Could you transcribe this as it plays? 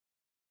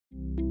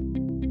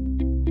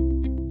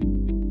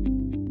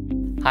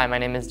Hi, my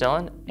name is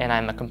Dillon, and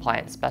I'm a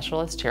compliance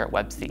specialist here at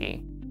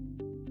WebCE.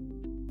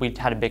 We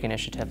had a big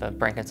initiative of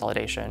brand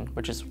consolidation,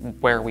 which is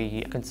where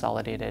we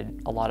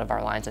consolidated a lot of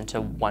our lines into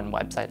one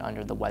website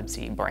under the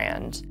WebCE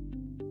brand.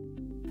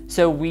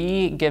 So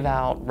we give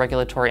out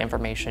regulatory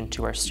information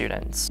to our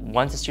students.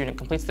 Once a student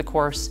completes the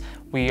course,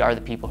 we are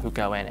the people who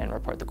go in and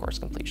report the course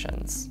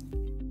completions.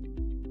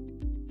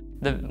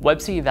 The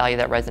WebCE value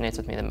that resonates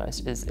with me the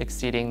most is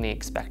exceeding the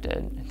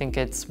expected. I think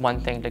it's one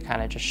thing to kind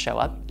of just show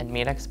up and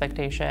meet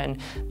expectation,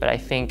 but I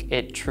think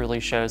it truly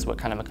shows what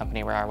kind of a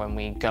company we are when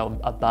we go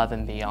above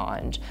and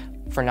beyond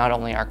for not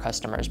only our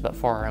customers, but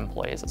for our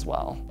employees as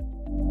well.